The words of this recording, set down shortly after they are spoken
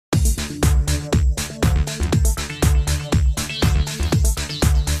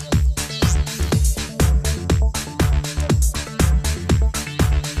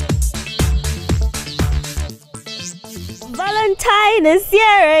wine is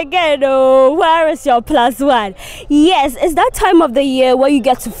here again. Oh, where is your +1? Yes, it's that time of the year where you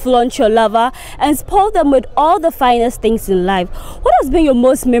get to flaunt your lover and spoil them with all the finest things in life. What has been your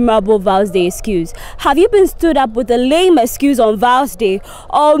most memorable Vows Day excuse? Have you been stood up with a lame excuse on Vows Day?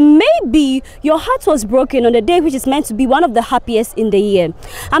 Or maybe your heart was broken on the day which is meant to be one of the happiest in the year?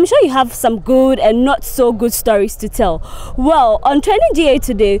 I'm sure you have some good and not so good stories to tell. Well, on Trending GA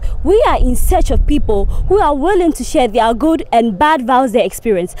today, we are in search of people who are willing to share their good and bad Vows Day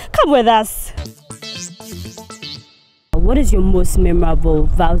experience. Come with us. What is your most memorable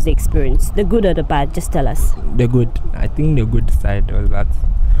Vows Day experience? The good or the bad? Just tell us. The good. I think the good side was that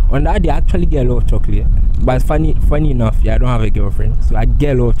on that day I actually get a lot of chocolate. But funny enough, yeah, I don't have a girlfriend, so I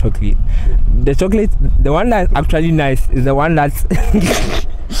get a lot of chocolate. The chocolate, the one that's actually nice is the one that's this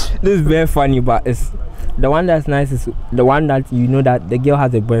is very funny, but it's the one that's nice is the one that you know that the girl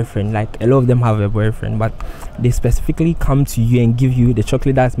has a boyfriend. Like a lot of them have a boyfriend, but they specifically come to you and give you the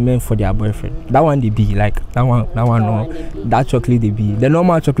chocolate that's meant for their boyfriend. That one they be like that one no. That chocolate they be. The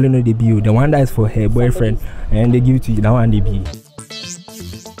normal chocolate no they be. The one that is for her boyfriend and they give it to you. That one they be.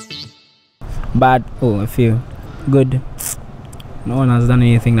 Bad. Oh, I feel good. No one has done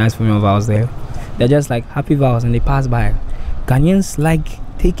anything nice for me on Vows Day. They're just like happy vows and they pass by. Ghanaians like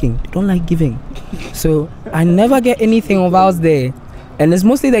taking, they don't like giving. So I never get anything on Vows Day. And it's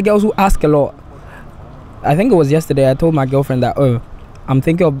mostly the girls who ask a lot. I think it was yesterday I told my girlfriend that, oh, I'm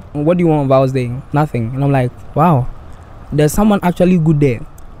thinking of what do you want on Vows Day? Nothing. And I'm like, wow, there's someone actually good there.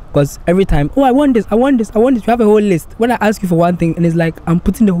 Because every time, oh, I want this, I want this, I want this. You have a whole list. When I ask you for one thing and it's like, I'm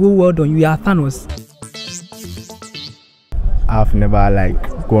putting the whole world on you, are Thanos. I've never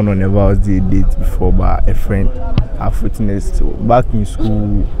like gone on a Vows Day date before, but a friend I've witnessed. So back in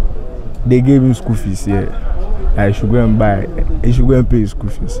school, they gave him school fees here. I should go and pay his school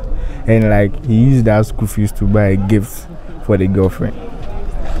fees. And like he used that school fees to buy a gift for the girlfriend.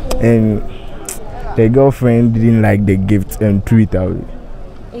 And the girlfriend didn't like the gift and threw it away.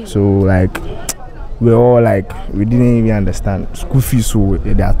 So like we all like we didn't even understand school fees, so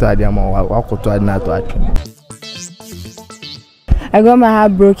they are told them I got my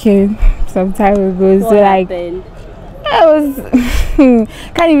heart broken some time ago. What so happened? like I was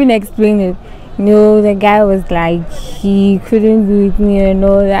can't even explain it. You know, the guy was like he couldn't be with me and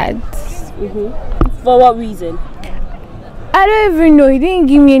all that. For what reason? I don't even know. He didn't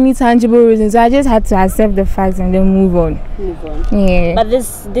give me any tangible reasons, so I just had to accept the facts and then move on. Yeah. But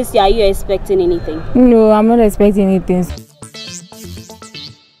this year, are you expecting anything? No, I'm not expecting anything.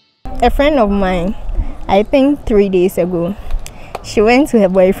 A friend of mine, I think 3 days ago, she went to her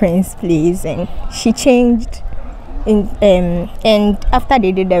boyfriend's place and she changed and after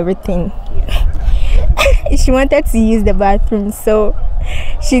they did everything, she wanted to use the bathroom, so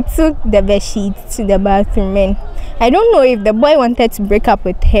she took the bed sheet to the bathroom. And I don't know if the boy wanted to break up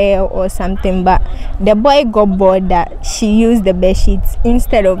with her or something, but the boy got bored that she used the bed sheets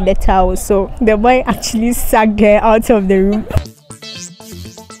instead of the towel, so the boy actually sacked her out of the room.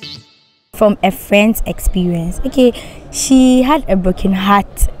 From a friend's experience, okay, she had a broken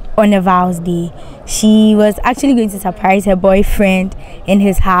heart on a Vows Day. She was actually going to surprise her boyfriend in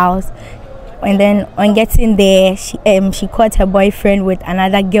his house, and then on getting there, she caught her boyfriend with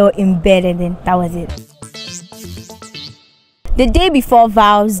another girl in bed, and then that was it. The day before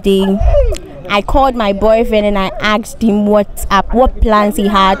Vows Day, I called my boyfriend and I asked him what plans he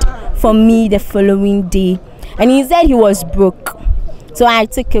had for me the following day, and he said he was broke, so I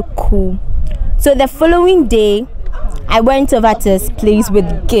took a cool. So the following day, I went over to his place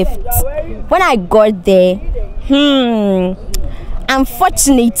with gifts. When I got there,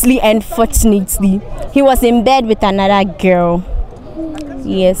 unfortunately and fortunately, he was in bed with another girl.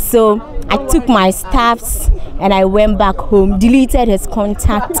 Yes, so I took my stuffs and I went back home, deleted his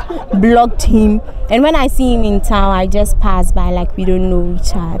contact, blocked him, and when I see him in town, I just pass by like we don't know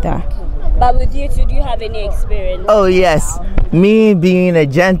each other. But with you two, do you have any experience? Oh yes, me being a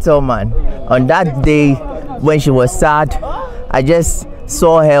gentleman, on that day when she was sad, I just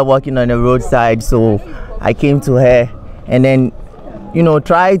saw her walking on the roadside, so I came to her and then, you know,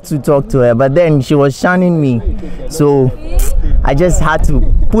 tried to talk to her, but then she was shunning me, so I just had to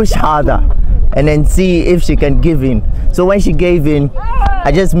push harder and then see if she can give in. So when she gave in,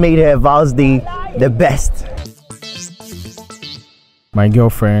 I just made her Vows Day the best. My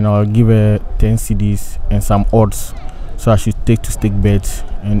girlfriend, I'll give her 10 CDs and some odds so I should take to stick bets,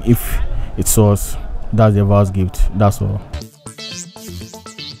 and if it soars, that's the vows gift. That's all.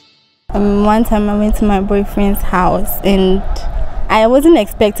 One time I went to my boyfriend's house and I wasn't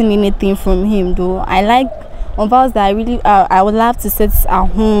expecting anything from him though. I like on Vows that I would love to sit at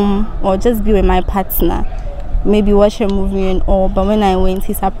home or just be with my partner. maybe watch a movie and all. But when I went,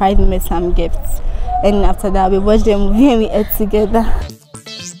 he surprised me with some gifts. And after that, we watched the movie and we ate together.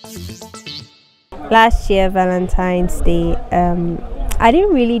 Last year, Valentine's Day,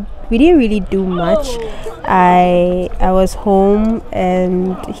 we didn't really do much. I was home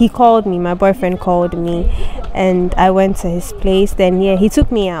and he called me, my boyfriend called me, and I went to his place. Then he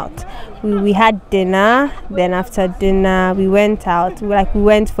took me out. We had dinner. Then after dinner we went out. We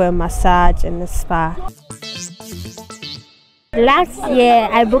went for a massage and a spa. Last year,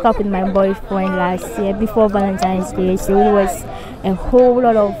 I broke up with my boyfriend last year before Valentine's Day, so it was a whole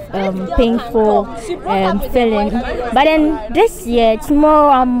lot of painful feeling. But then this year,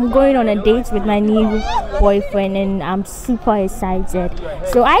 tomorrow, I'm going on a date with my new boyfriend, and I'm super excited.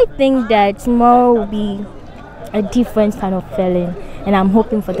 So I think that tomorrow will be a different kind of feeling, and I'm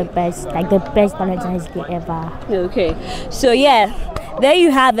hoping for the best, like the best Valentine's Day ever. Okay, so yeah, there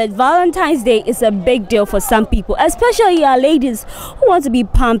you have it. Valentine's Day is a big deal for some people, especially our ladies who want to be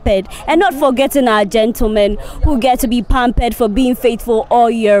pampered, and not forgetting our gentlemen who get to be pampered for being faithful all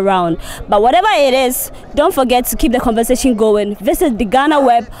year round. But whatever it is, don't forget to keep the conversation going. Visit the Ghana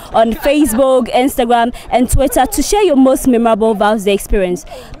Web on Facebook, Instagram and Twitter to share your most memorable Val's Day experience.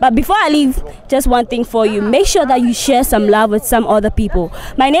 But before I leave, just one thing for you. Make sure that you share some love with some other people.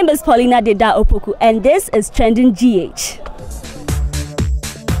 My name is Paulina Deda Opoku, and this is Trending GH.